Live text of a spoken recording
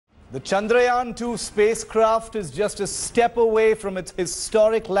The Chandrayaan-2 spacecraft is just a step away from its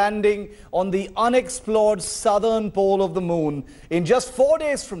historic landing on the unexplored southern pole of the moon. In just 4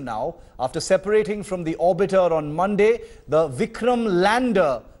 days from now, after separating from the orbiter on Monday, the Vikram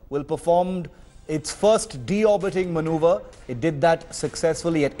lander will perform its first deorbiting maneuver. It did that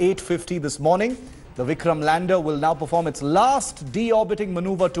successfully at 8:50 this morning. The Vikram lander will now perform its last deorbiting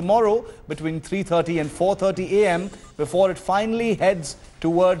maneuver tomorrow between 3:30 and 4:30 a.m. before it finally heads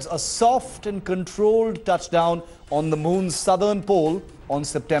towards a soft and controlled touchdown on the moon's southern pole on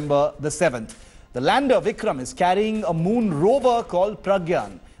September the 7th. The lander Vikram is carrying a moon rover called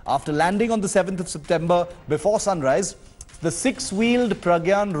Pragyan. After landing on the 7th of September before sunrise, the six-wheeled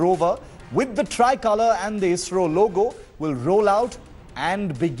Pragyan rover with the tricolor and the ISRO logo will roll out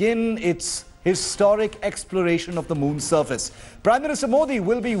and begin its historic exploration of the moon's surface. Prime Minister Modi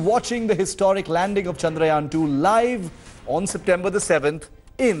will be watching the historic landing of Chandrayaan-2 live on September the 7th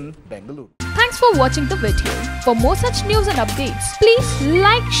in Bengaluru. Thanks for watching the video. For more such news and updates, please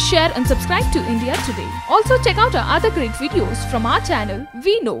like, share and subscribe to India Today. Also check out our other great videos from our channel.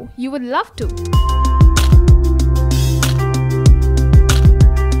 We know you would love to.